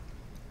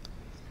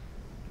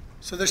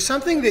So there's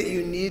something that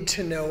you need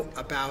to know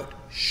about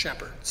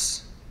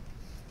shepherds.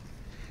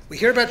 We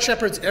hear about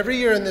shepherds every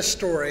year in this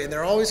story, and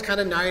they're always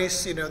kind of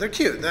nice. They're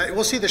cute.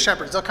 We'll see the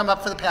shepherds. They'll come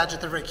up for the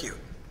pageant. They're very cute.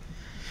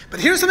 But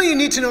here's something you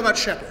need to know about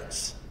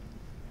shepherds.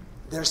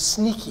 They're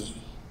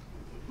sneaky.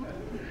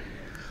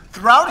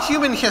 Throughout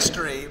human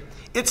history,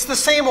 it's the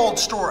same old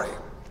story.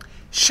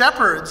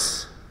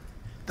 Shepherds,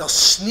 they'll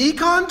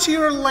sneak onto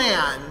your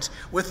land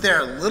with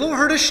their little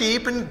herd of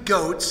sheep and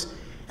goats,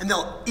 and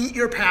they'll eat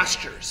your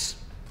pastures.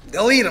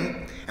 They'll eat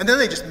them, and then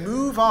they just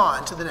move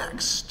on to the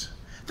next.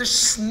 They're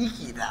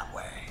sneaky that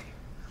way.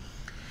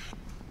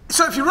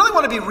 So if you really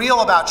want to be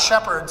real about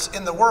shepherds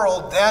in the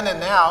world then and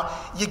now,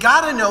 you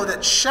got to know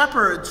that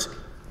shepherds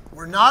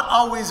were not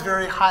always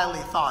very highly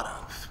thought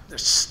of. They're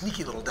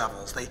sneaky little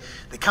devils.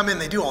 They come in,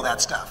 they do all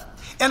that stuff.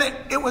 And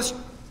it was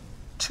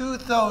to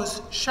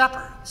those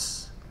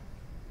shepherds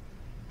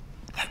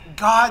that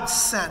God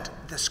sent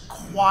this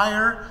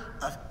choir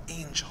of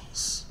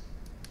angels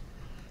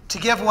to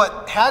give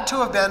what had to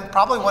have been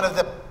probably one of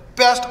the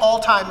best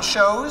all-time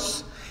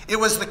shows. It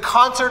was the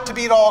concert to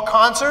beat all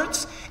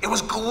concerts. It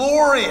was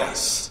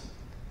glorious.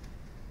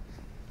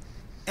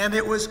 And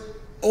it was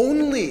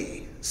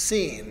only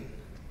seen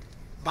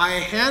by a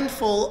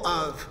handful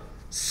of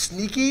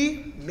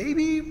sneaky,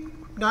 maybe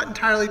not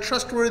entirely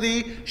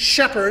trustworthy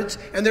shepherds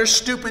and their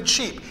stupid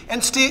sheep.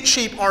 And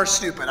sheep are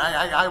stupid.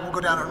 I will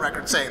go down on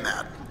record saying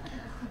that.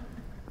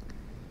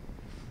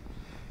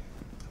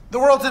 The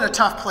world's in a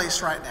tough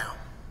place right now.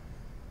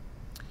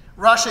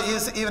 Russia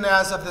is, even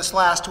as of this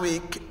last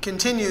week,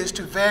 continues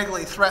to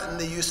vaguely threaten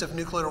the use of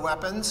nuclear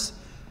weapons,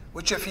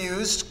 which, if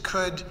used,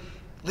 could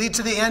lead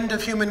to the end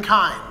of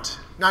humankind.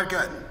 Not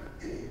good.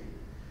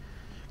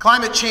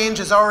 Climate change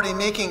is already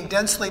making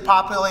densely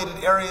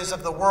populated areas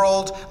of the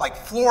world, like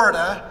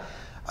Florida,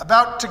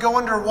 about to go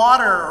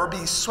underwater or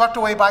be swept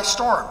away by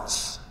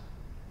storms.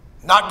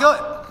 Not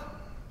good.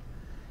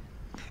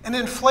 And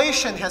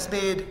inflation has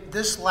made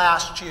this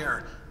last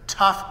year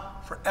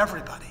tough for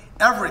everybody.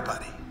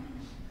 Everybody.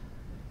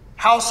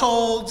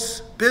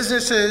 Households,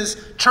 businesses,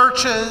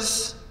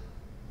 churches.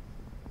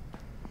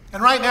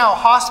 And right now,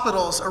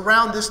 hospitals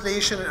around this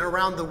nation and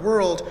around the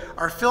world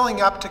are filling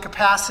up to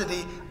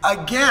capacity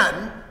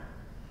again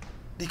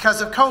because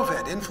of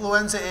COVID,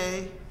 influenza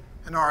A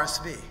and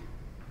RSV.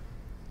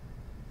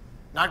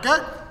 Not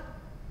good.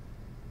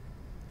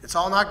 It's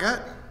all not good.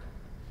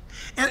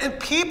 And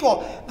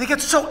people, they get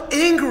so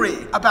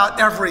angry about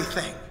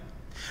everything.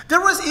 There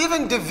was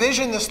even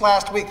division this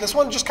last week. This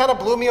one just kind of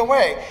blew me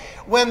away.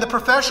 When the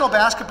professional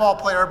basketball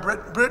player,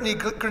 Brittany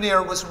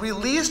Grenier, was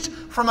released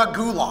from a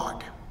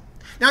gulag.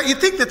 Now, you'd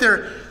think that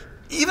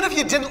even if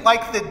you didn't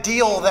like the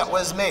deal that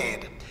was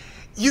made,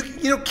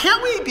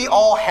 can't we be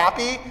all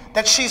happy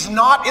that she's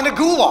not in a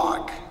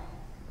gulag,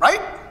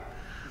 right?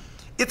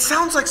 It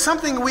sounds like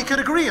something we could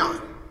agree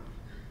on.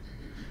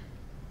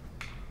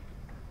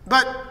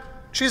 But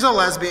she's a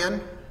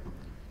lesbian.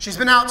 She's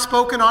been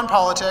outspoken on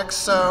politics,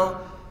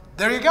 so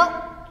there you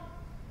go.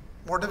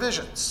 More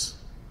divisions.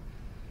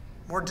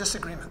 More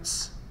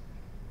disagreements.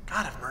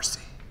 God have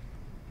mercy.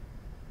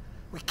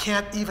 We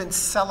can't even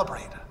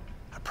celebrate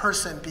a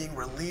person being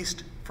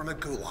released from a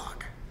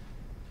gulag.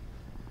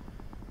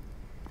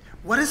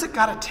 What has it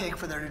got to take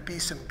for there to be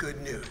some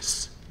good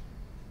news?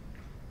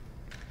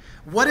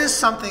 What is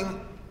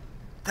something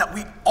that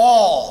we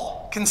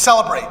all can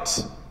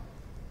celebrate?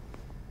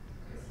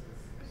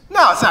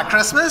 No, it's not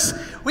Christmas.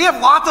 We have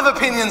lots of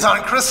opinions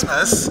on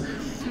Christmas.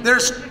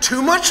 There's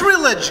too much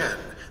religion.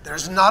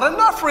 There's not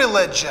enough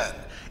religion.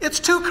 It's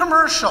too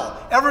commercial.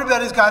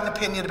 Everybody's got an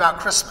opinion about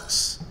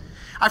Christmas.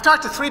 I've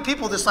talked to 3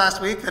 people this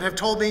last week that have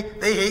told me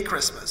they hate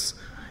Christmas.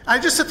 I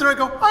just sit there and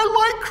go,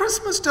 I like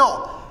Christmas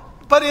still.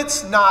 But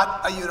it's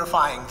not a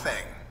unifying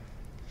thing.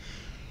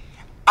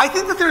 I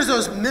think that there's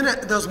those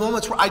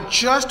moments where I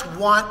just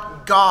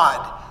want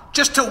God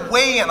just to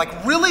weigh in,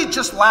 like really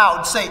just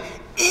loud, say,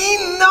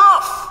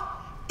 enough!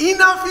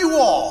 Enough, you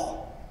all!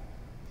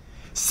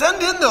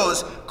 Send in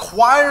those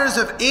choirs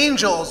of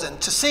angels and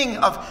to sing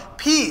of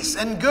peace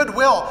and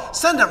goodwill.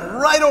 Send them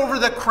right over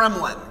the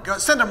Kremlin.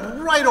 Send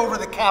them right over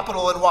the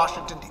Capitol in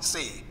Washington,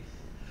 D.C.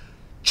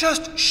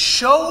 Just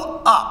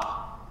show up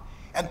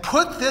and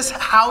put this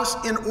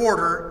house in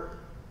order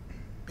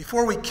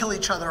before we kill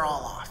each other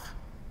all off.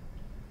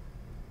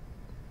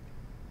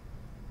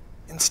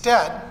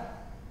 Instead,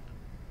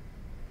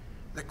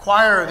 the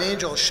choir of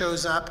angels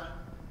shows up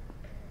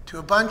to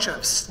a bunch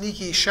of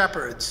sneaky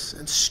shepherds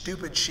and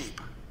stupid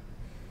sheep.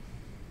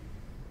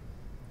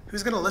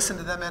 Who's going to listen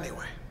to them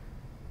anyway?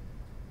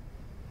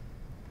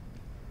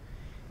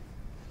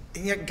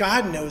 And yet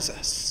God knows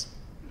us.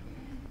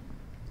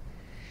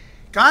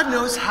 God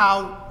knows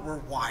how we're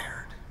wired.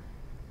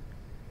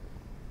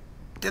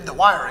 Did the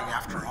wiring,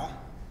 after all.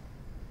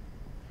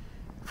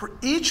 For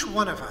each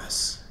one of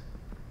us,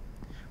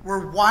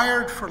 we're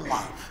wired for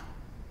love,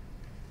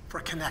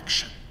 for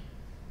connection.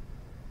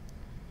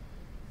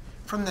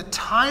 From the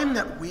time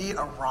that we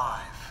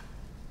arrive,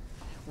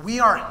 we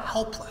are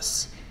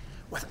helpless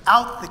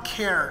without the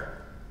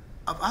care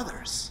of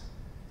others.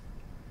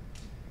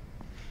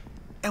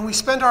 And we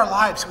spend our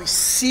lives, we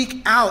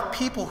seek out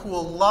people who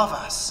will love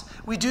us.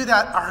 We do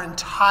that our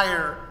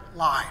entire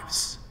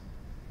lives.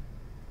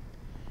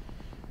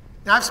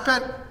 Now, I've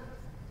spent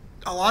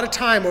a lot of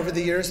time over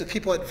the years with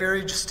people at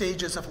various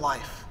stages of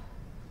life.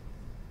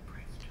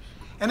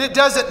 And it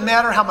doesn't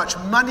matter how much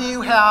money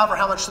you have or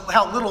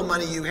how little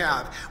money you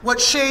have, what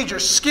shade your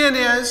skin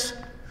is,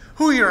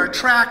 who you're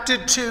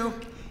attracted to.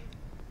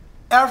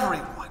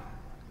 Everyone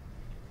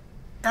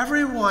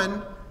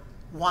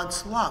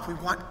wants love. We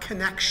want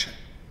connection.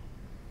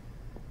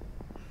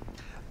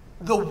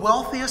 The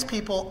wealthiest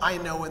people I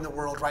know in the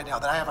world right now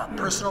that I have a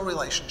personal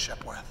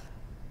relationship with,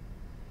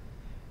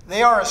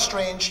 they are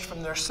estranged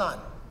from their son.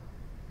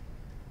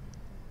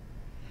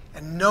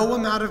 And no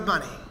amount of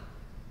money,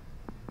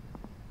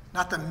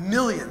 not the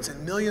millions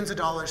and millions of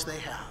dollars they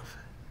have,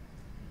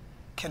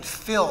 can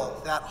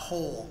fill that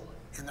hole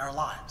in their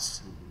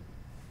lives.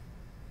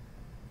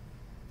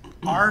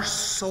 Our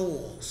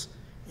souls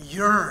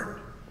yearn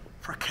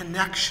for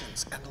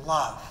connections and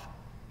love.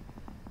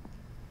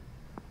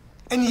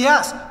 And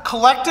yes,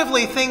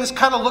 collectively things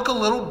kind of look a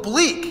little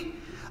bleak.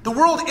 The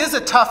world is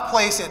a tough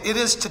place. It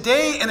is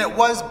today and it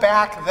was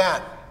back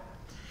then.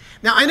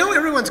 Now, I know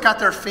everyone's got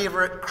their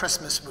favorite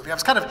Christmas movie.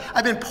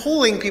 I've been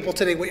polling people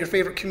today what your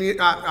favorite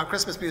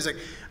Christmas music.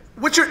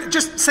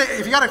 Just say,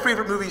 if you got a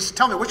favorite movie,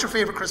 tell me, what's your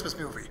favorite Christmas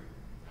movie?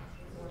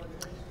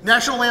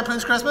 National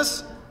Lampoon's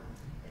Christmas?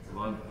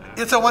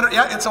 It's a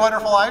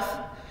Wonderful Life.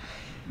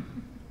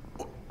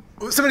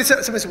 Somebody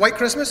said White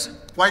Christmas?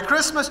 White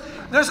Christmas.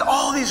 There's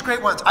all these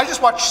great ones. I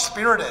just watched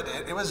Spirited.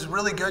 It was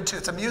really good too.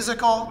 It's a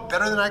musical,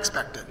 better than I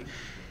expected.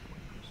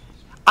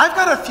 I've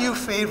got a few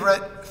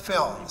favorite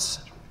films,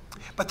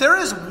 but there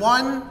is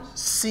one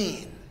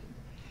scene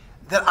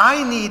that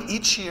I need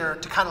each year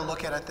to kind of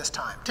look at this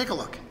time. Take a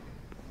look.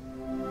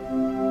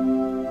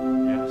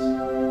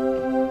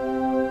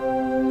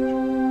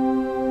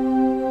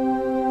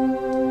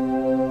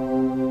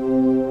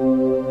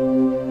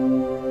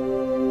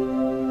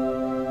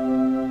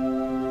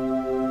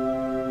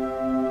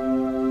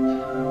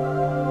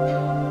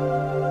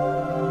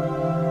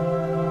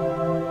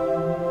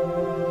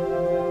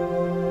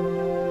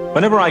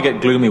 Whenever I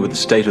get gloomy with the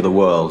state of the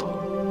world,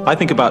 I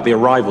think about the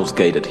arrivals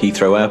gate at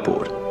Heathrow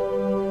Airport.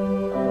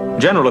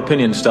 General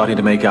opinion's starting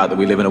to make out that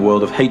we live in a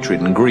world of hatred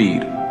and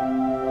greed.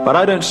 But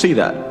I don't see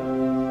that.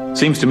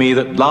 Seems to me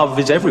that love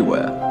is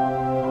everywhere.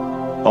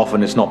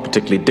 Often it's not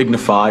particularly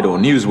dignified or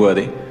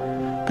newsworthy,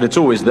 but it's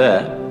always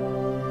there.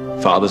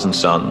 Fathers and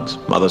sons,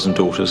 mothers and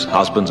daughters,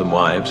 husbands and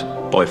wives,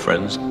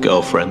 boyfriends,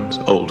 girlfriends,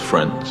 old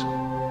friends.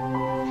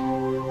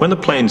 When the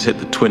planes hit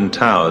the Twin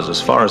Towers, as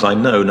far as I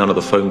know, none of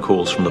the phone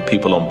calls from the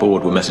people on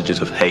board were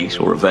messages of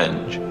hate or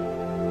revenge.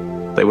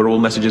 They were all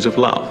messages of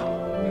love.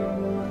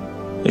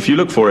 If you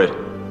look for it,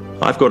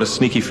 I've got a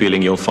sneaky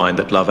feeling you'll find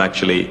that love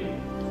actually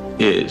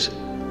is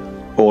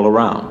all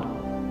around.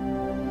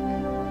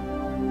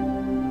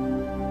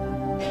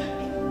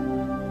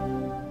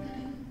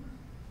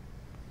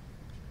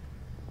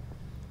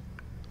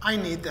 I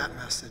need that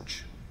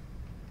message.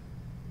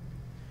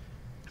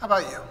 How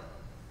about you?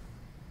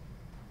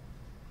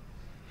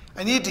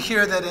 I need to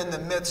hear that in the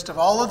midst of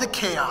all of the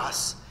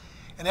chaos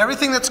and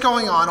everything that's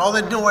going on, all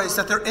the noise,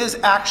 that there is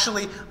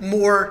actually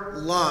more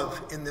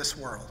love in this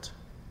world.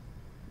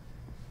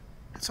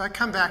 And so I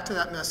come back to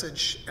that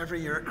message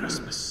every year at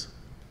Christmas.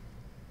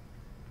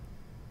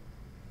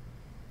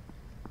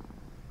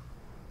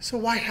 So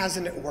why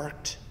hasn't it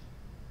worked?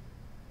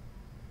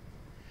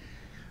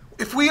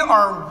 If we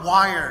are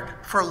wired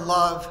for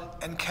love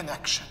and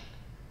connection,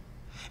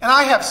 and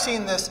I have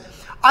seen this,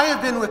 I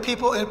have been with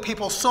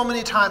people so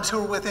many times who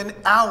are within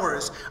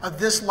hours of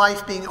this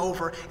life being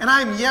over, and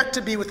I'm yet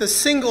to be with a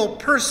single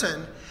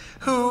person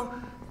who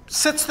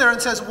sits there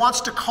and wants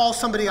to call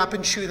somebody up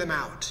and chew them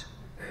out.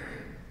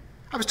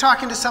 I was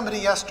talking to somebody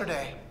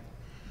yesterday.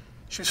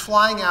 She was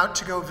flying out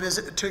to go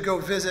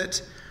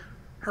visit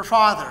her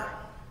father,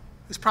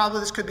 who's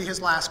probably, this could be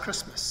his last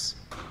Christmas.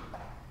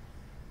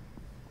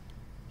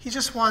 He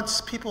just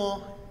wants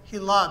people he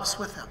loves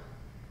with him.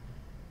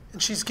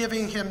 And she's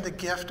giving him the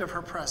gift of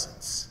her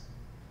presence.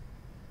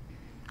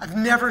 I've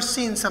never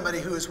seen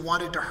somebody who has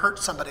wanted to hurt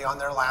somebody on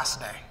their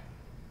last day.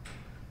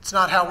 It's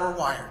not how we're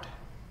wired.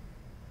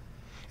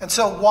 And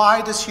so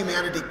why does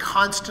humanity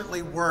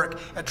constantly work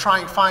at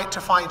trying to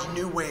find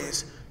new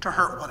ways to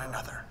hurt one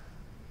another?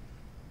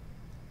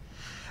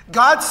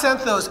 God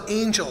sent those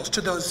angels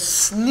to those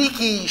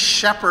sneaky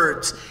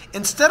shepherds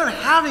instead of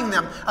having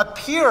them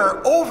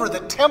appear over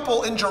the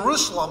temple in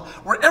Jerusalem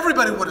where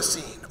everybody would have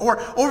seen,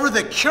 or over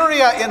the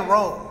Curia in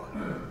Rome.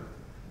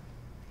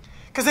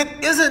 Because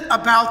it isn't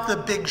about the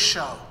big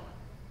show,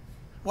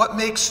 what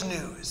makes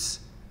news.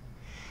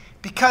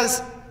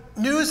 Because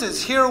news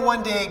is here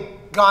one day,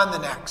 gone the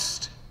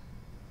next.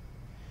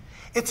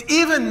 It's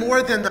even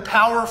more than the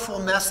powerful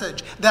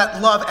message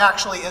that love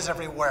actually is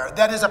everywhere.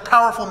 That is a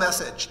powerful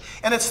message.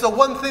 And it's the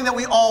one thing that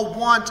we all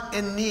want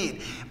and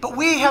need. But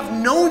we have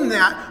known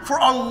that for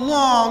a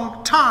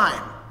long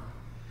time.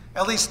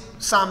 At least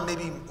some,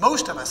 maybe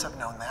most of us have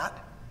known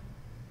that.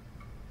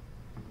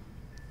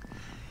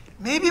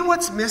 Maybe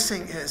what's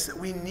missing is that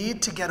we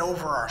need to get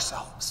over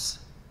ourselves.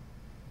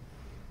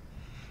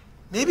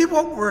 Maybe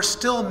what we're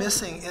still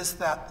missing is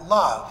that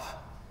love,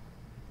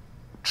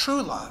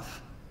 true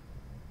love,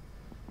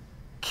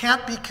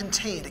 can't be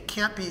contained. It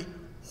can't be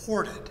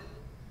hoarded.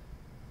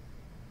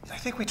 And I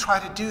think we try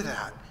to do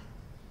that.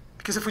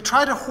 Because if we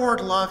try to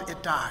hoard love,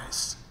 it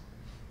dies.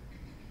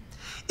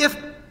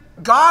 If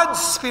God's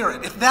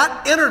Spirit, if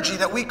that energy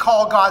that we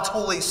call God's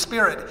Holy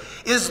Spirit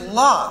is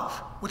love,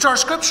 which our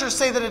scriptures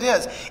say that it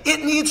is,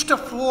 it needs to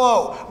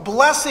flow.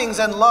 Blessings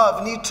and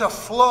love need to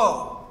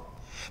flow.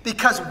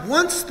 Because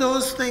once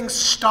those things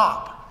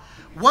stop,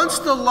 once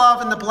the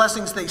love and the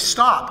blessings, they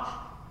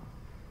stop,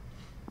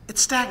 it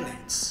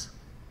stagnates.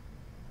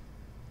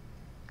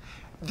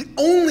 The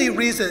only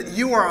reason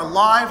you are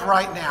alive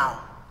right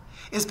now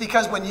is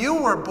because when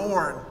you were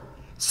born,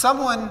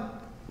 someone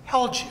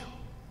held you,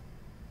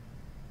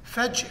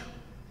 fed you,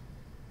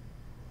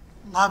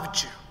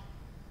 loved you.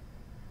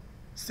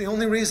 It's the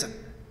only reason.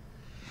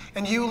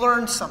 And you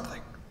learned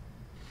something.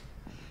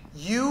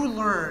 You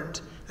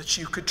learned that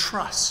you could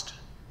trust.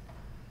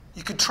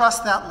 You could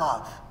trust that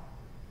love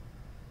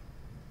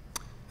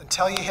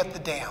until you hit the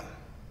dam.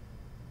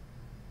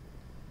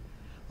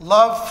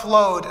 Love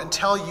flowed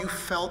until you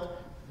felt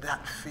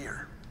that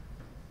fear.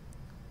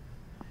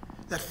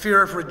 That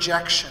fear of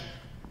rejection,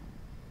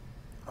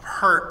 of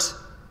hurt,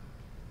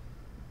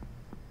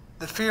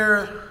 the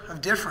fear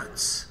of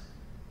difference.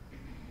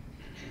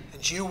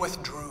 And you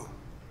withdrew.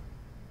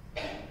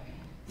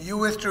 You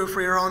withdrew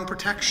for your own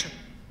protection.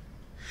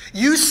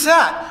 You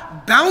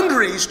set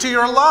boundaries to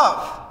your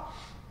love.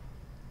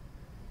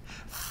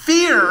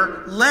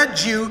 Fear led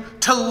you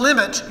to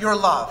limit your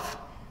love.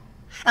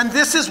 And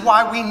this is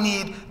why we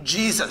need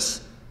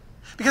Jesus.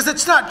 Because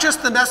it's not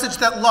just the message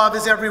that love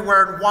is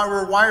everywhere and why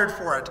we're wired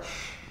for it.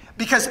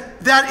 Because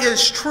that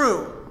is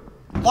true.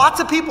 Lots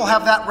of people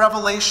have that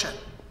revelation.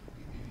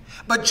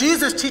 But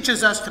Jesus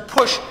teaches us to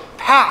push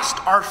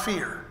past our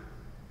fear.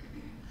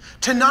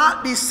 To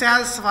not be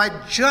satisfied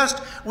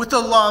just with the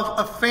love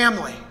of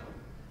family,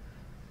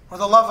 or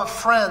the love of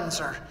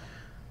friends, or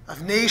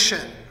of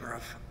nation, or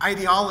of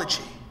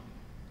ideology.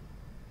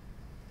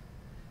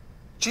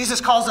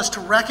 Jesus calls us to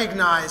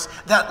recognize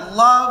that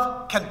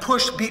love can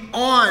push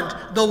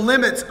beyond the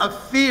limits of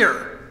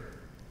fear.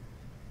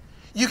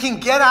 You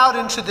can get out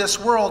into this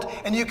world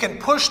and you can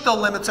push the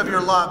limits of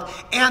your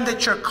love, and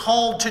that you're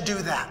called to do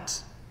that.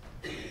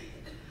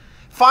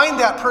 Find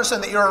that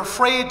person that you're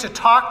afraid to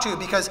talk to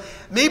because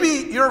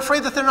maybe you're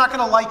afraid that they're not going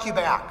to like you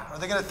back, or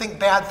they're going to think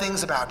bad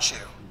things about you,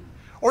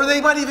 or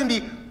they might even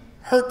be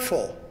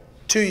hurtful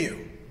to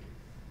you.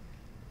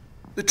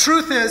 The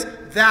truth is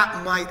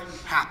that might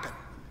happen.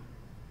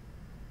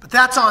 But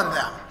that's on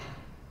them,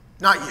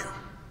 not you.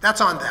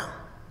 That's on them.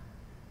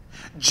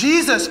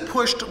 Jesus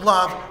pushed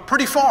love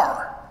pretty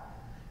far.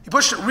 He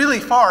pushed it really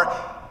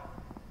far,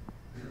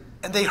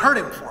 and they hurt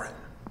him for it.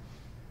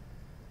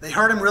 They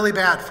hurt him really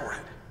bad for it.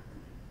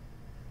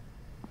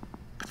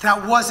 But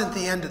that wasn't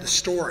the end of the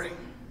story.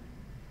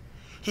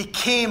 He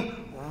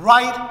came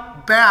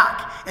right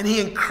back, and he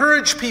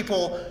encouraged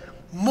people,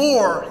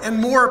 more and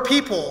more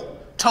people,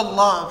 to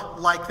love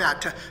like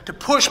that, to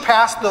push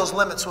past those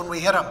limits when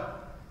we hit them.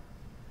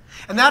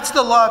 And that's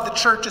the love the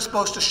church is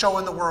supposed to show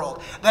in the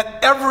world,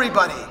 that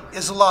everybody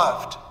is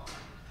loved.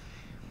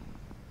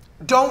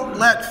 Don't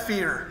let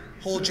fear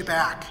hold you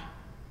back.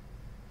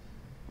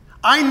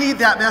 I need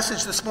that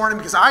message this morning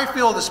because I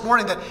feel this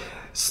morning that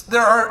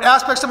there are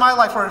aspects of my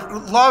life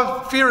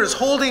where fear is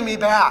holding me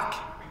back.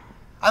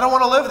 I don't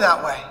want to live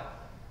that way.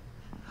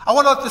 I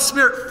want to let the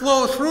Spirit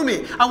flow through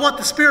me. I want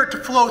the Spirit to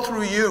flow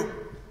through you.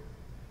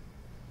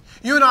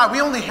 You and I,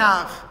 we only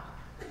have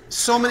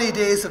so many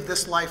days of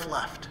this life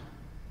left.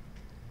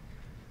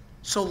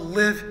 So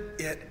live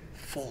it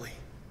fully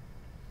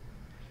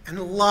and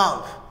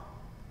love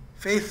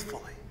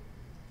faithfully.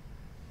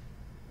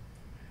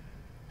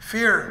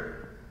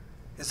 Fear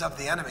is of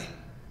the enemy,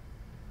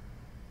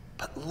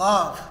 but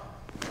love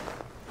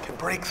can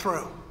break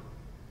through.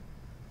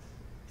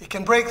 It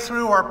can break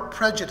through our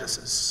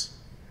prejudices.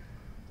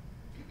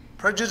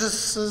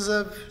 Prejudices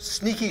of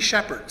sneaky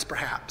shepherds,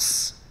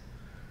 perhaps,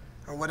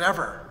 or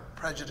whatever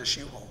prejudice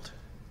you hold.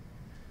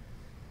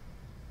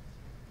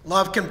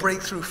 Love can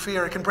break through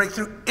fear. It can break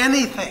through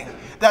anything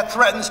that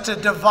threatens to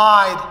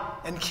divide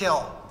and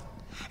kill.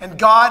 And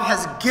God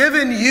has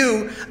given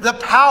you the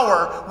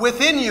power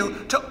within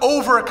you to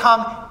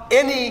overcome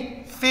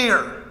any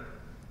fear.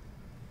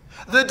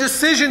 The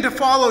decision to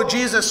follow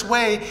Jesus'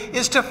 way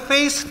is to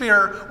face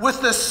fear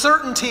with the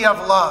certainty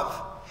of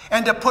love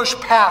and to push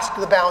past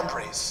the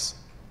boundaries.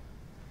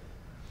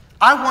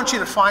 I want you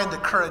to find the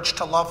courage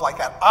to love like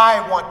that.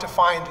 I want to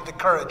find the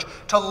courage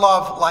to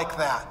love like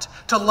that,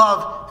 to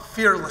love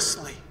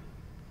fearlessly.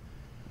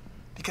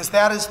 Because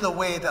that is the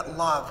way that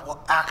love will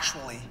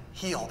actually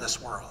heal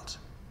this world.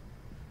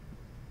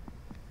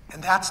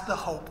 And that's the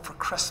hope for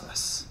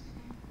Christmas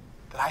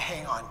that I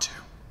hang on to.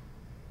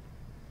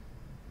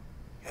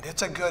 And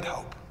it's a good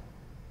hope.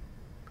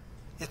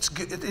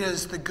 It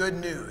is the good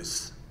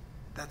news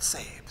that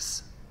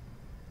saves.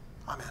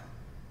 Amen.